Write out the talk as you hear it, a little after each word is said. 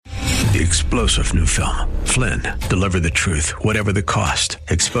The explosive new film, Flynn, deliver the truth, whatever the cost.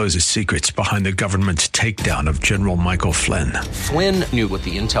 Exposes secrets behind the government's takedown of General Michael Flynn. Flynn knew what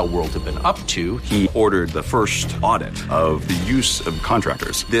the intel world had been up to. He ordered the first audit of the use of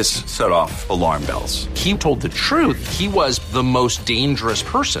contractors. This set off alarm bells. He told the truth. He was the most dangerous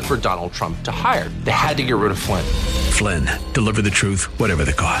person for Donald Trump to hire. They had to get rid of Flynn. Flynn, deliver the truth, whatever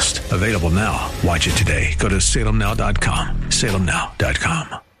the cost. Available now. Watch it today. Go to salemnow.com.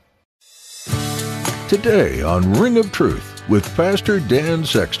 salemnow.com. Today on Ring of Truth with Pastor Dan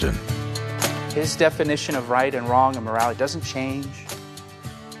Sexton. His definition of right and wrong and morality doesn't change.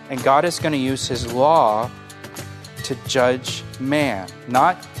 And God is going to use His law to judge man.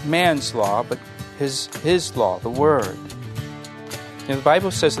 Not man's law, but His law, the Word. The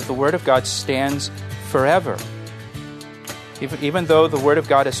Bible says that the Word of God stands forever. Even though the Word of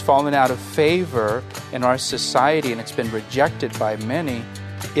God has fallen out of favor in our society and it's been rejected by many,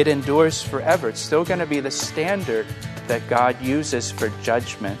 it endures forever. It's still going to be the standard that God uses for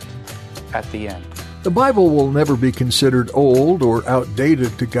judgment at the end. The Bible will never be considered old or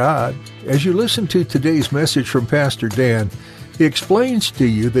outdated to God. As you listen to today's message from Pastor Dan, he explains to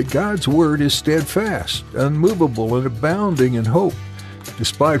you that God's Word is steadfast, unmovable, and abounding in hope.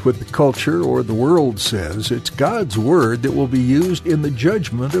 Despite what the culture or the world says, it's God's Word that will be used in the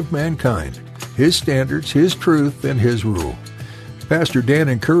judgment of mankind. His standards, His truth, and His rule. Pastor Dan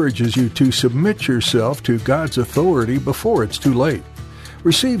encourages you to submit yourself to God's authority before it's too late.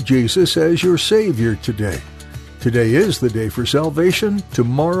 Receive Jesus as your Savior today. Today is the day for salvation.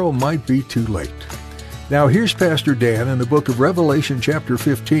 Tomorrow might be too late. Now here's Pastor Dan in the book of Revelation chapter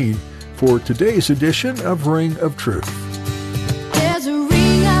 15 for today's edition of Ring of Truth. There's a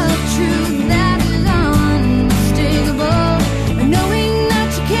ring of truth that is unmistakable, knowing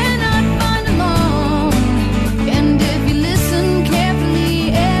that you cannot find alone. And if you listen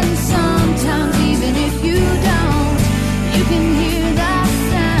carefully, and sometimes even if you don't, you can hear that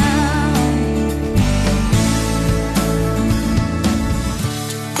sound.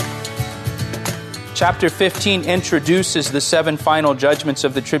 Chapter 15 introduces the 7 final judgments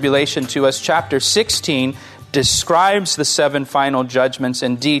of the tribulation to us. Chapter 16 describes the 7 final judgments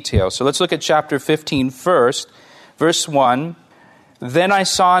in detail. So let's look at chapter 15 first. Verse 1, Then I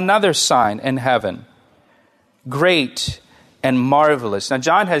saw another sign in heaven, great and marvelous. Now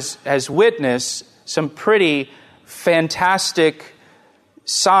John has witnessed some pretty fantastic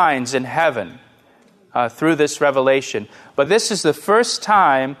signs in heaven through this revelation. But this is the first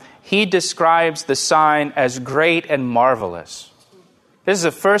time he describes the sign as great and marvelous. This is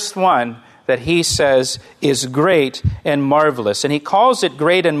the first one that he says is great and marvelous. And he calls it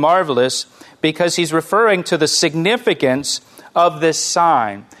great and marvelous because he's referring to the significance of this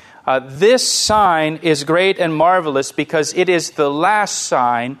sign. This sign is great and marvelous because it is the last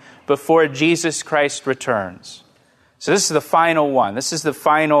sign before Jesus Christ returns. So this is the final one. This is the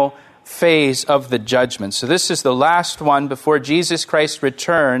final phase of the judgment. So this is the last one before Jesus Christ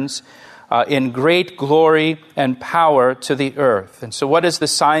returns in great glory and power to the earth. And so what is the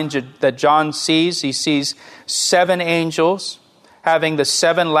sign that John sees? He sees 7 angels having the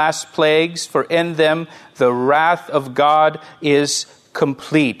 7 last plagues, for in them the wrath of God is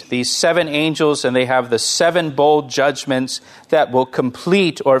complete. These 7 angels, and they have the 7 bold judgments that will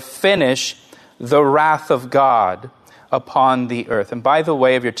complete or finish the wrath of God upon the earth. And by the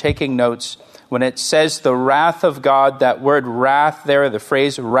way, if you're taking notes, when it says the wrath of God, that word wrath there, the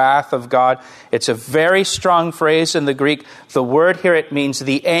phrase wrath of God, it's a very strong phrase in the Greek. The word here, it means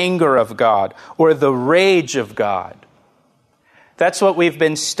the anger of God or the rage of God. That's what we've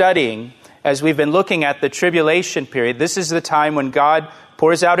been studying as we've been looking at the tribulation period. This is the time when God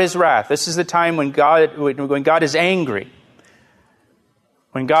pours out His wrath. This is the time when God is angry,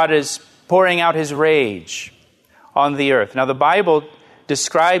 when God is pouring out His rage on the earth. Now the Bible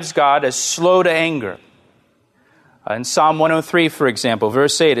describes God as slow to anger. In Psalm 103, for example,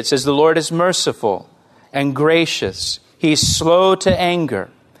 verse 8, it says, The Lord is merciful and gracious. He's slow to anger,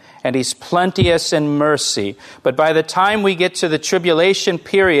 and He's plenteous in mercy. But by the time we get to the tribulation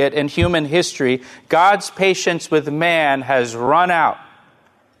period in human history, God's patience with man has run out.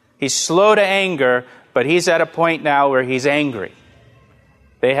 He's slow to anger, but He's at a point now where He's angry.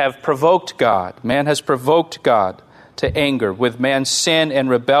 They have provoked God. Man has provoked God to anger with man's sin and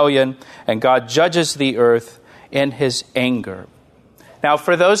rebellion, and God judges the earth in His anger. Now,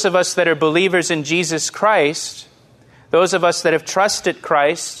 for those of us that are believers in Jesus Christ, those of us that have trusted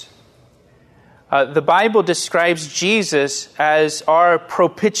Christ, the Bible describes Jesus as our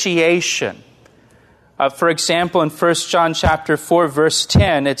propitiation. For example, in 1 John chapter 4, verse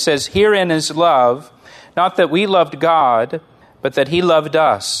 10, it says, Herein is love, not that we loved God, but that He loved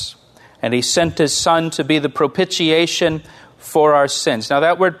us, And he sent his Son to be the propitiation for our sins. Now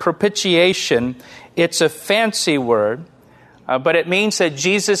that word propitiation, it's a fancy word, but it means that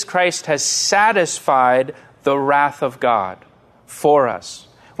Jesus Christ has satisfied the wrath of God for us.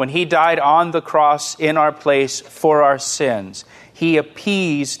 When he died on the cross in our place for our sins, he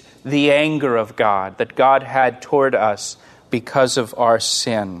appeased the anger of God that God had toward us because of our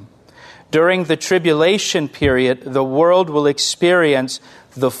sin. During the tribulation period, the world will experience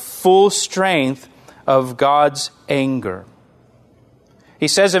the full strength of God's anger. He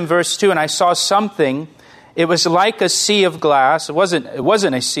says in verse 2, and I saw something, it was like a sea of glass. It wasn't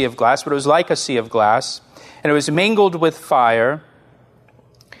a sea of glass, but it was like a sea of glass. And it was mingled with fire.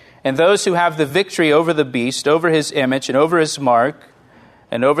 And those who have the victory over the beast, over his image, and over his mark,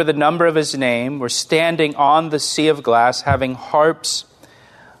 and over the number of his name, were standing on the sea of glass, having harps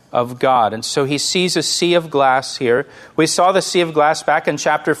of God. And so he sees a sea of glass here. We saw the sea of glass back in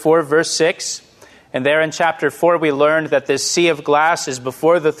chapter 4, verse 6. And there in chapter 4, we learned that this sea of glass is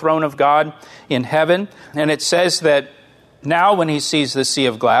before the throne of God in heaven. And it says that now when he sees the sea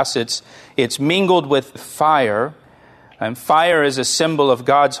of glass, it's mingled with fire. And fire is a symbol of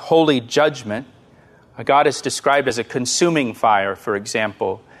God's holy judgment. God is described as a consuming fire, for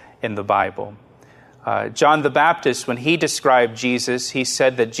example, in the Bible. John the Baptist, when he described Jesus, he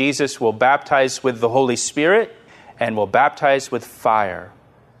said that Jesus will baptize with the Holy Spirit and will baptize with fire,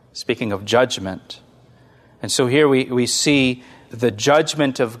 speaking of judgment. And so here we see the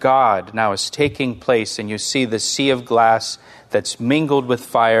judgment of God now is taking place, and you see the sea of glass that's mingled with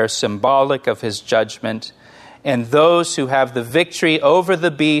fire, symbolic of his judgment. And those who have the victory over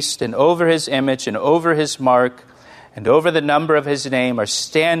the beast and over his image and over his mark and over the number of his name are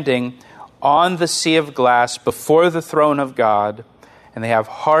standing on the sea of glass before the throne of God, and they have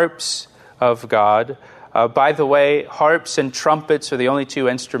harps of God. By the way, harps and trumpets are the only two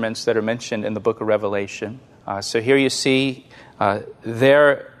instruments that are mentioned in the book of Revelation. So here you see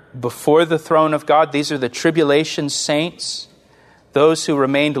there before the throne of God, these are the tribulation saints, those who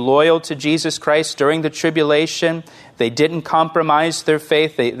remained loyal to Jesus Christ during the tribulation. They didn't compromise their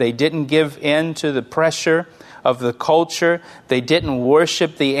faith. They didn't give in to the pressure of the culture. They didn't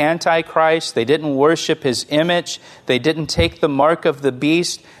worship the Antichrist. They didn't worship his image. They didn't take the mark of the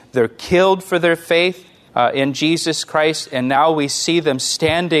beast. They're killed for their faith in Jesus Christ. And now we see them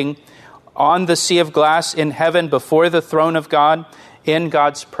standing on the sea of glass in heaven before the throne of God in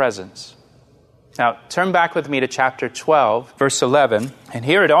God's presence. Now, turn back with me to chapter 12, verse 11. And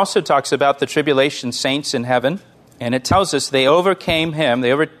here it also talks about the tribulation saints in heaven. And it tells us they overcame him.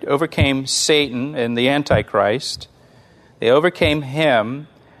 They overcame Satan and the Antichrist. They overcame him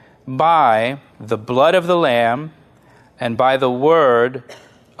by the blood of the Lamb and by the word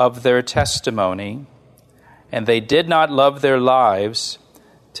of their testimony. And they did not love their lives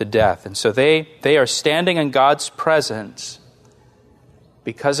to death. And so they are standing in God's presence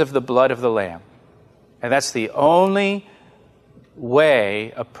because of the blood of the Lamb. And that's the only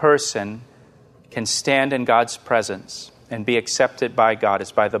way a person can stand in God's presence and be accepted by God.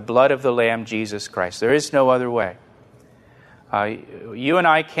 It's by the blood of the Lamb, Jesus Christ. There is no other way. You and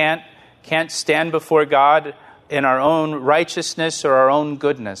I can't stand before God in our own righteousness or our own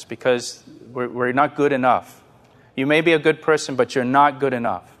goodness because we're not good enough. You may be a good person, but you're not good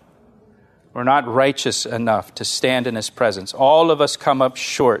enough. We're not righteous enough to stand in his presence. All of us come up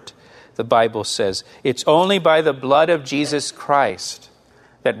short, the Bible says. It's only by the blood of Jesus Christ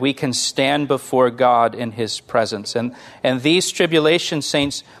that we can stand before God in his presence. And these tribulation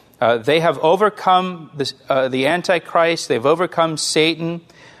saints, they have overcome the Antichrist. They've overcome Satan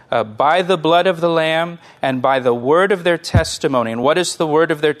by the blood of the Lamb and by the word of their testimony. And what is the word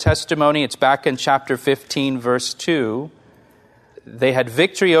of their testimony? It's back in chapter 15, verse 2. They had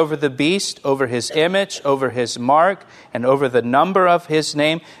victory over the beast, over his image, over his mark, and over the number of his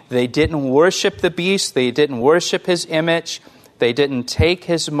name. They didn't worship the beast. They didn't worship his image. They didn't take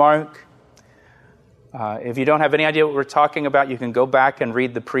his mark. If you don't have any idea what we're talking about, you can go back and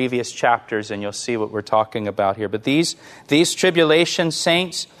read the previous chapters and you'll see what we're talking about here. But these tribulation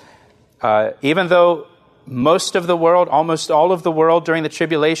saints, even though most of the world, almost all of the world during the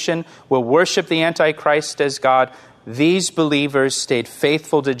tribulation will worship the Antichrist as God, these believers stayed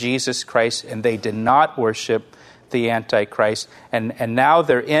faithful to Jesus Christ and they did not worship the Antichrist. And now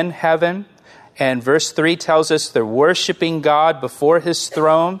they're in heaven. And verse 3 tells us they're worshiping God before his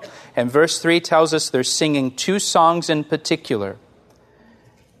throne. And verse 3 tells us they're singing two songs in particular.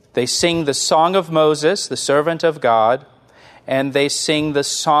 They sing the song of Moses, the servant of God, and they sing the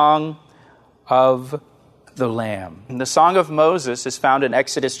song of the Lamb. And the song of Moses is found in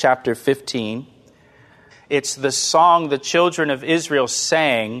Exodus chapter 15. It's the song the children of Israel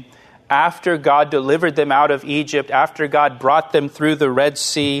sang after God delivered them out of Egypt, after God brought them through the Red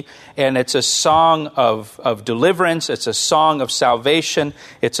Sea. And it's a song of deliverance. It's a song of salvation.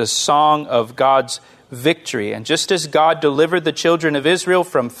 It's a song of God's victory. And just as God delivered the children of Israel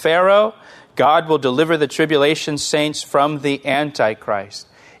from Pharaoh, God will deliver the tribulation saints from the Antichrist.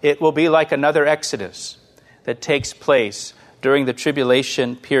 It will be like another Exodus that takes place during the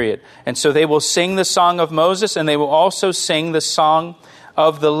tribulation period. And so they will sing the song of Moses, and they will also sing the song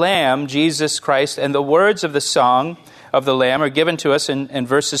of the Lamb, Jesus Christ. And the words of the song of the Lamb are given to us in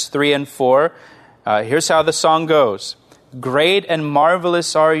verses 3 and 4. Here's how the song goes. Great and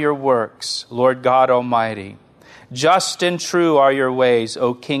marvelous are your works, Lord God Almighty. Just and true are your ways,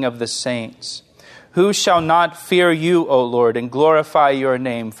 O King of the saints. Who shall not fear you, O Lord, and glorify your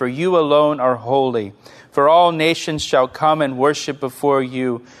name? For you alone are holy. For all nations shall come and worship before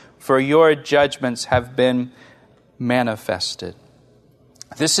you, for your judgments have been manifested.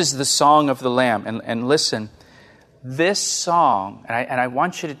 This is the song of the Lamb. And listen, this song, and I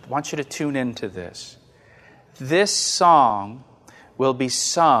want you to tune into this. This song will be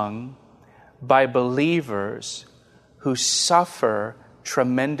sung by believers who suffer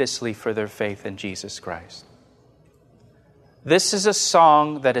tremendously for their faith in Jesus Christ. This is a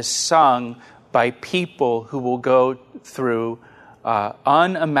song that is sung by people who will go through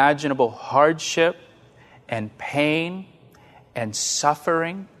unimaginable hardship and pain and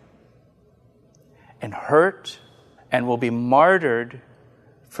suffering and hurt, and will be martyred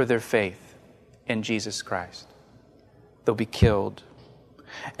for their faith in Jesus Christ. They'll be killed.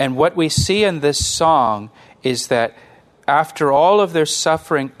 And what we see in this song is that after all of their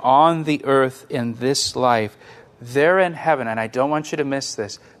suffering on the earth in this life, they're in heaven, and I don't want you to miss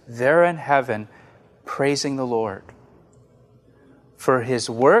this, they're in heaven praising the Lord for His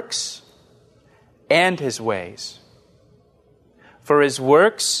works and His ways. For His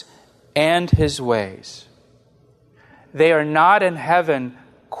works and His ways. They are not in heaven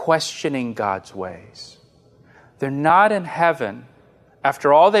questioning God's ways. They're not in heaven,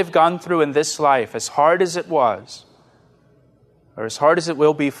 after all they've gone through in this life, as hard as it was, or as hard as it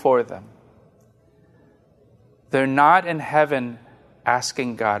will be for them. They're not in heaven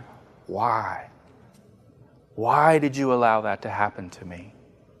asking God, why? Why did you allow that to happen to me?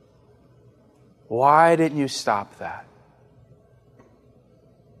 Why didn't you stop that?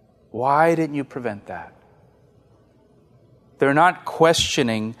 Why didn't you prevent that? They're not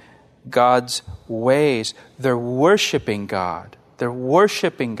questioning God's ways. They're worshiping God. They're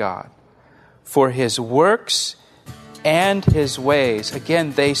worshiping God for His works and His ways.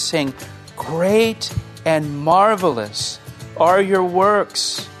 Again, they sing, great and marvelous are your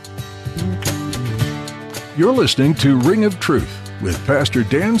works. You're listening to Ring of Truth with Pastor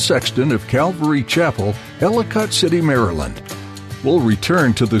Dan Sexton of Calvary Chapel, Ellicott City, Maryland. We'll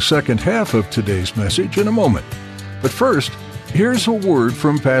return to the second half of today's message in a moment. But first, here's a word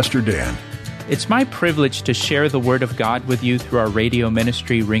from Pastor Dan. It's my privilege to share the Word of God with you through our radio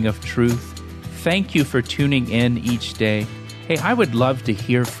ministry, Ring of Truth. Thank you for tuning in each day. Hey, I would love to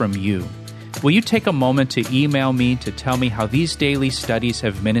hear from you. Will you take a moment to email me to tell me how these daily studies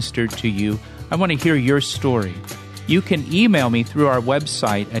have ministered to you? I want to hear your story. You can email me through our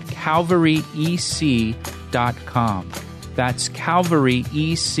website at calvaryec.com. That's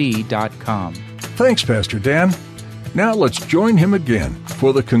calvaryec.com. Thanks, Pastor Dan. Now let's join him again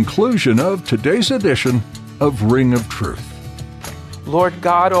for the conclusion of today's edition of Ring of Truth. Lord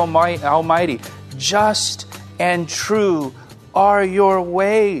God Almighty, just and true are your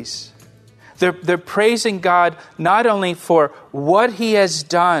ways. They're praising God not only for what He has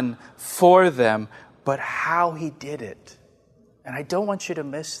done for them, but how He did it. And I don't want you to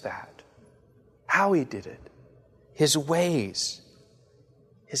miss that. How He did it. His ways.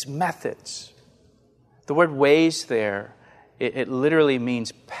 His methods. The word ways there, it literally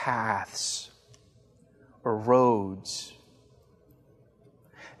means paths or roads.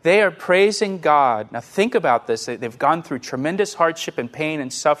 They are praising God. Now think about this. They've gone through tremendous hardship and pain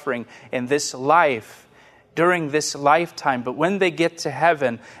and suffering in this life, during this lifetime. But when they get to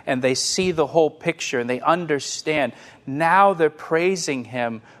heaven and they see the whole picture and they understand, now they're praising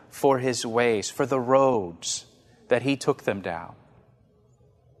Him for His ways, for the roads that He took them down.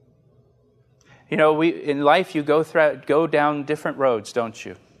 You know, in life you go down different roads, don't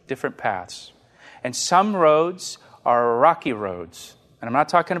you? Different paths. And some roads are rocky roads. And I'm not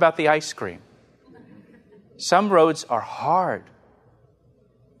talking about the ice cream. Some roads are hard.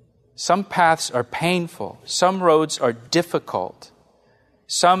 Some paths are painful. Some roads are difficult.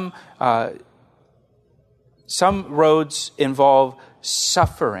 Some roads involve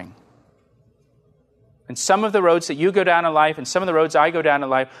suffering. And some of the roads that you go down in life and some of the roads I go down in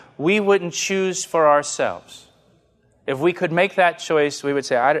life, we wouldn't choose for ourselves. If we could make that choice, we would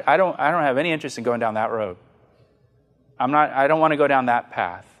say, I don't have any interest in going down that road. I don't want to go down that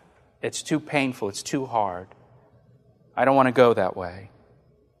path. It's too painful. It's too hard. I don't want to go that way.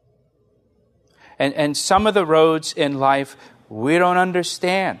 And some of the roads in life, we don't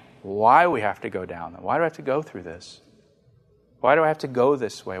understand why we have to go down them. Why do I have to go through this? Why do I have to go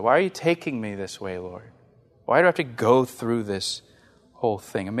this way? Why are you taking me this way, Lord? Why do I have to go through this whole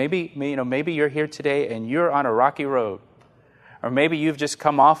thing? And maybe you're here today and you're on a rocky road. Or maybe you've just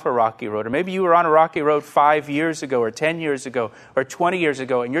come off a rocky road. Or maybe you were on a rocky road 5 years ago or 10 years ago or 20 years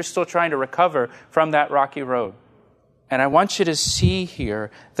ago and you're still trying to recover from that rocky road. And I want you to see here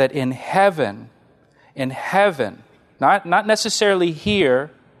that in heaven, not necessarily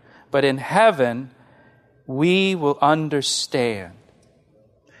here, but in heaven, we will understand.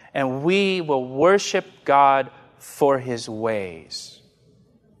 And we will worship God for His ways.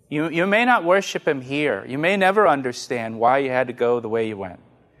 You may not worship Him here. You may never understand why you had to go the way you went.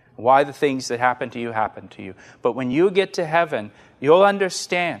 Why the things that happened to you. But when you get to heaven, you'll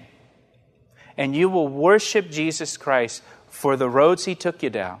understand. And you will worship Jesus Christ for the roads He took you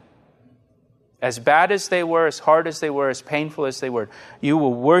down. As bad as they were, as hard as they were, as painful as they were, you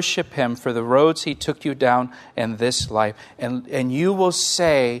will worship Him for the roads He took you down in this life. And you will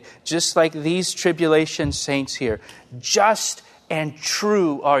say, just like these tribulation saints here, just and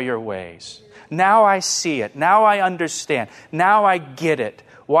true are your ways. Now I see it. Now I understand. Now I get it.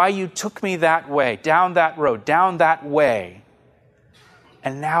 Why you took me that way, down that road, down that way.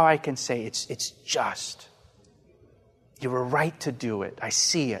 And now I can say it's just. You were right to do it. I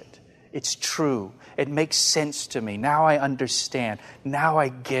see it. It's true. It makes sense to me. Now I understand. Now I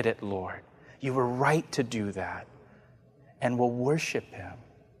get it, Lord. You were right to do that. And we'll worship Him.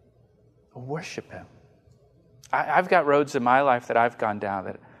 We'll worship Him. I've got roads in my life that I've gone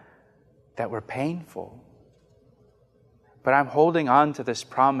down that were painful. But I'm holding on to this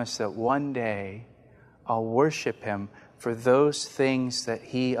promise that one day I'll worship Him for those things that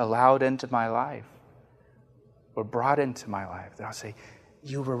He allowed into my life or brought into my life. That I'll say,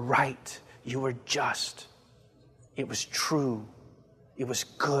 you were right. You were just. It was true. It was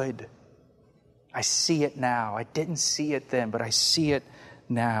good. I see it now. I didn't see it then, but I see it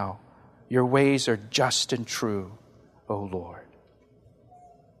now. Your ways are just and true, O Lord.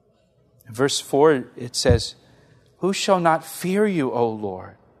 In verse 4, it says, who shall not fear you, O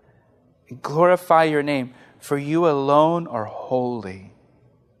Lord, and glorify your name, for you alone are holy.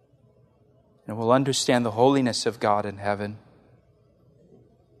 And we'll understand the holiness of God in heaven.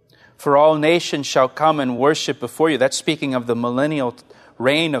 For all nations shall come and worship before you. That's speaking of the millennial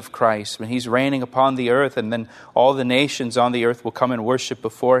reign of Christ, when He's reigning upon the earth, and then all the nations on the earth will come and worship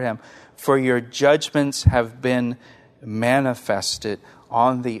before Him. For your judgments have been manifested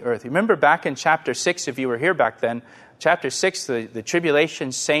on the earth. Remember back in chapter 6, if you were here back then, chapter 6, the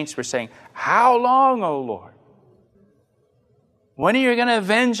tribulation saints were saying, how long, O Lord? When are you going to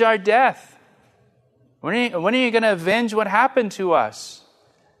avenge our death? When are you going to avenge what happened to us?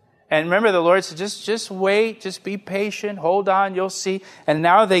 And remember, the Lord said, just wait, just be patient, hold on, you'll see. And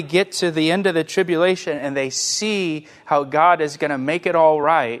now they get to the end of the tribulation and they see how God is going to make it all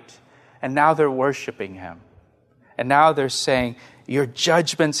right. And now they're worshiping Him. And now they're saying, your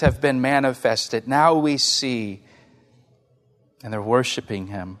judgments have been manifested. Now we see. And they're worshiping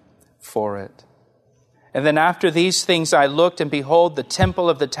Him for it. And then after these things I looked, and behold, the temple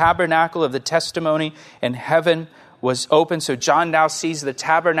of the tabernacle of the testimony in heaven was open. So John now sees the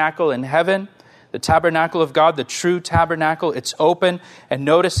tabernacle in heaven, the tabernacle of God, the true tabernacle. It's open. And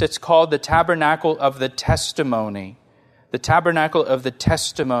notice it's called the tabernacle of the testimony. The tabernacle of the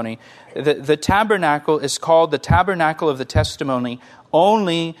testimony. The tabernacle is called the tabernacle of the testimony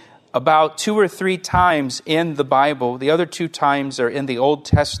only about 2 or 3 times in the Bible. The other 2 times are in the Old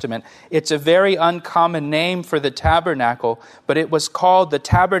Testament. It's a very uncommon name for the tabernacle, but it was called the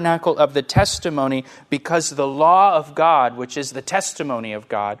tabernacle of the testimony because the law of God, which is the testimony of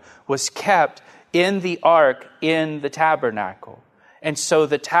God, was kept in the ark in the tabernacle. And so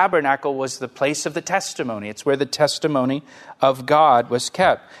the tabernacle was the place of the testimony. It's where the testimony of God was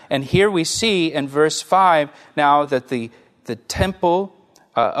kept. And here we see in verse 5 now that the temple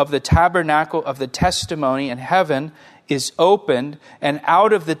of the tabernacle of the testimony in heaven is opened, and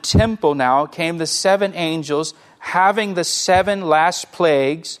out of the temple now came the 7 angels having the 7 last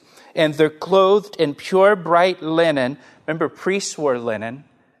plagues, and they're clothed in pure bright linen. Remember, priests wore linen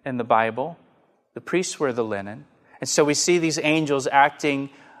in the Bible. The priests wore the linen. And so we see these angels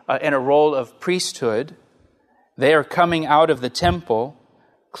acting in a role of priesthood. They are coming out of the temple.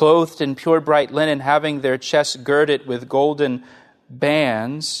 clothed in pure bright linen, having their chests girded with golden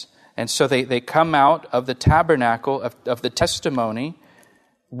bands. And so they come out of the tabernacle of the testimony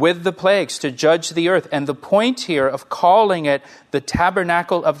with the plagues to judge the earth. And the point here of calling it the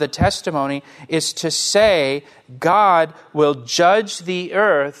tabernacle of the testimony is to say God will judge the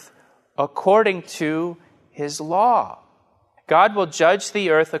earth according to His law. God will judge the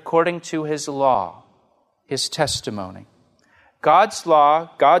earth according to His law, His testimony. God's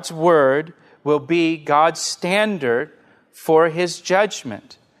law, God's word, will be God's standard for His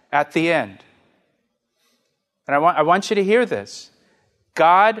judgment at the end. And I want you to hear this.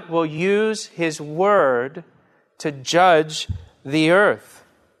 God will use His word to judge the earth,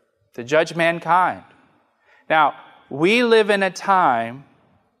 to judge mankind. Now, we live in a time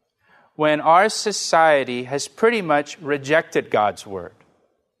when our society has pretty much rejected God's word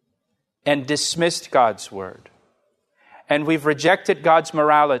and dismissed God's word. And we've rejected God's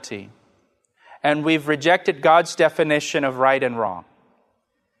morality. And we've rejected God's definition of right and wrong.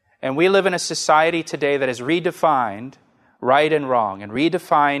 And we live in a society today that has redefined right and wrong and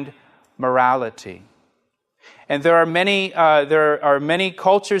redefined morality. And there are many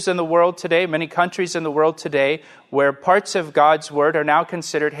cultures in the world today, many countries in the world today, where parts of God's word are now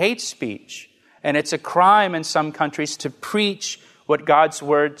considered hate speech. And it's a crime in some countries to preach what God's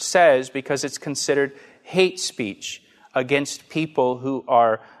word says because it's considered hate speech against people who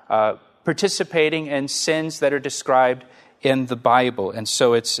are participating in sins that are described in the Bible. And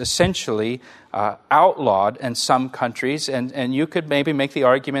so it's essentially outlawed in some countries. And you could maybe make the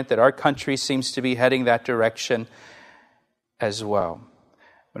argument that our country seems to be heading that direction as well.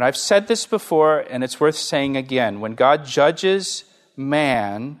 But I've said this before, and it's worth saying again. When God judges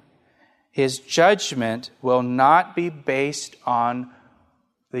man, His judgment will not be based on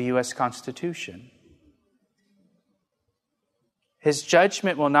the U.S. Constitution. His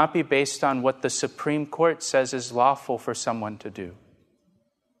judgment will not be based on what the Supreme Court says is lawful for someone to do.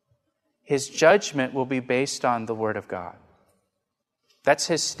 His judgment will be based on the Word of God. That's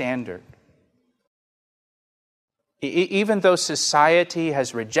His standard. Even though society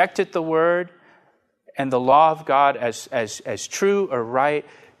has rejected the Word and the law of God as true or right,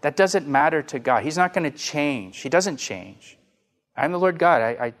 that doesn't matter to God. He's not going to change. He doesn't change. I'm the Lord God.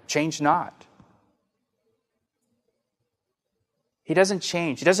 I change not. He doesn't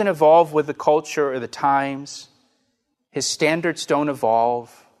change. He doesn't evolve with the culture or the times. His standards don't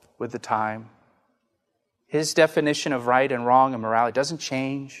evolve with the time. His definition of right and wrong and morality doesn't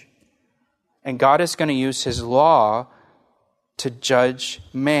change. And God is going to use His law to judge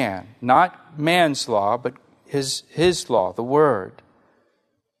man. Not man's law, but His law, the Word.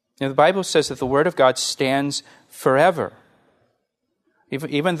 Now, the Bible says that the Word of God stands forever.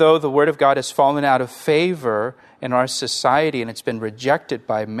 Even though the Word of God has fallen out of favor in our society and it's been rejected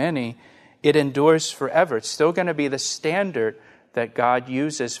by many, it endures forever. It's still going to be the standard that God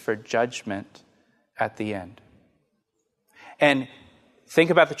uses for judgment at the end. And think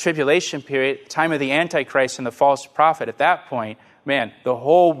about the tribulation period, time of the Antichrist and the false prophet. At that point, man, the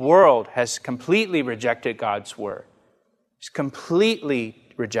whole world has completely rejected God's Word. It's completely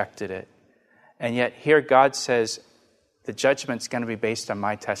rejected it. And yet here God says, the judgment's going to be based on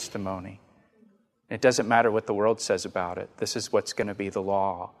my testimony. It doesn't matter what the world says about it. This is what's going to be the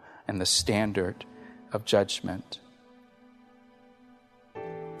law and the standard of judgment.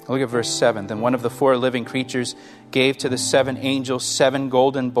 Look at verse 7. Then one of the 4 living creatures gave to the 7 angels 7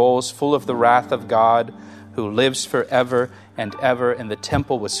 golden bowls full of the wrath of God, who lives forever and ever. And the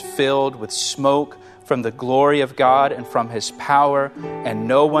temple was filled with smoke from the glory of God and from His power, and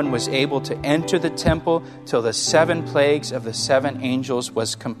no one was able to enter the temple till the 7 plagues of the 7 angels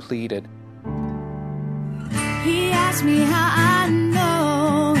was completed. He asked me how I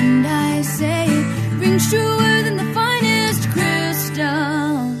know, and I say it rings truer than the finest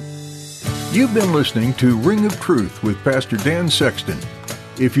crystal. You've been listening to Ring of Truth with Pastor Dan Sexton.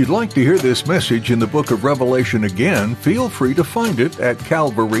 If you'd like to hear this message in the book of Revelation again, feel free to find it at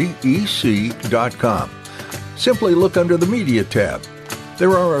calvaryec.com. Simply look under the Media tab.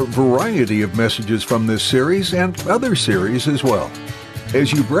 There are a variety of messages from this series and other series as well.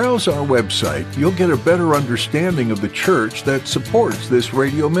 As you browse our website, you'll get a better understanding of the church that supports this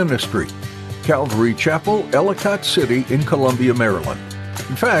radio ministry, Calvary Chapel, Ellicott City in Columbia, Maryland.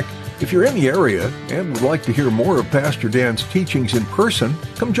 In fact, if you're in the area and would like to hear more of Pastor Dan's teachings in person,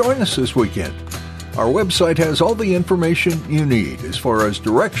 come join us this weekend. Our website has all the information you need as far as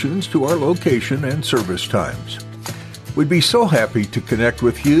directions to our location and service times. We'd be so happy to connect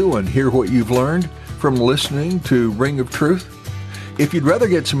with you and hear what you've learned from listening to Ring of Truth. If you'd rather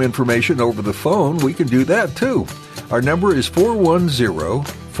get some information over the phone, we can do that too. Our number is 410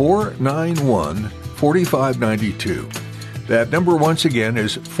 410-491-4592. That number once again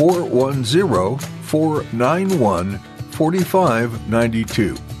is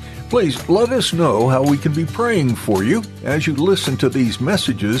 410-491-4592. Please let us know how we can be praying for you as you listen to these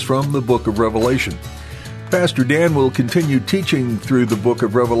messages from the book of Revelation. Pastor Dan will continue teaching through the book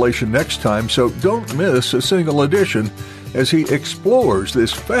of Revelation next time, so don't miss a single edition as he explores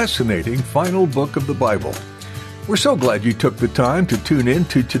this fascinating final book of the Bible. We're so glad you took the time to tune in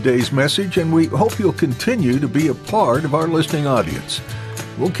to today's message, and we hope you'll continue to be a part of our listening audience.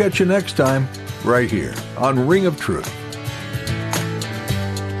 We'll catch you next time, right here on Ring of Truth.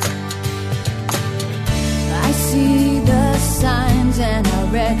 I see the signs and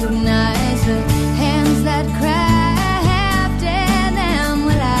I recognize the hands that crafted them.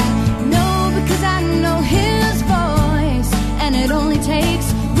 Well, I know because I know His voice, and it only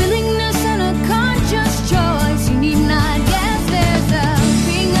takes willingness and a conscious choice. You need not guess, there's a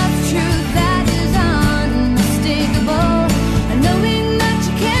ring of truth that is unmistakable, knowing that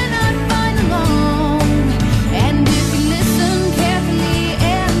you cannot find alone. And if you listen carefully,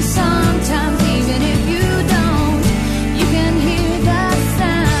 and sometimes even if you don't, you can hear the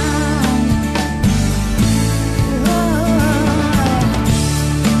sound.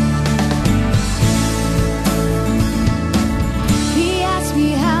 He asked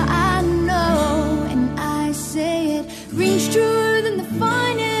me how I know, and I say it rings truer than the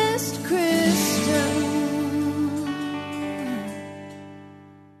finest crystal.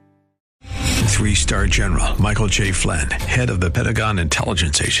 3-star General Michael J. Flynn, head of the Pentagon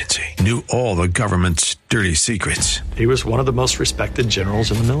Intelligence Agency, knew all the government's dirty secrets. He was one of the most respected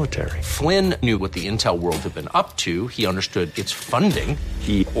generals in the military. Flynn knew what the intel world had been up to. He understood its funding.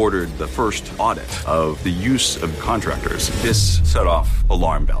 He ordered the first audit of the use of contractors. This set off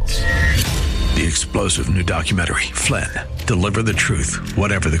alarm bells. The explosive new documentary, Flynn, Deliver the Truth,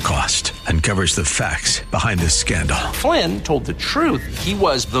 Whatever the Cost, uncovers the facts behind this scandal. Flynn told the truth. He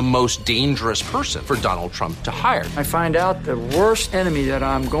was the most dangerous person for Donald Trump to hire. I find out the worst enemy that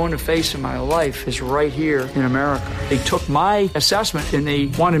I'm going to face in my life is right here in America. They took my assessment and they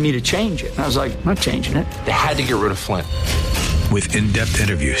wanted me to change it. And I was like, I'm not changing it. They had to get rid of Flynn. With in-depth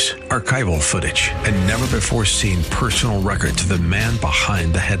interviews, archival footage, and never-before-seen personal records of the man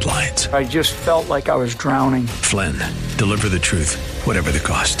behind the headlines. I just felt like I was drowning. Flynn, Deliver the Truth, Whatever the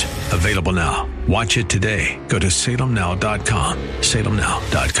Cost. Available now. Watch it today. Go to salemnow.com.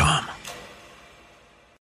 salemnow.com.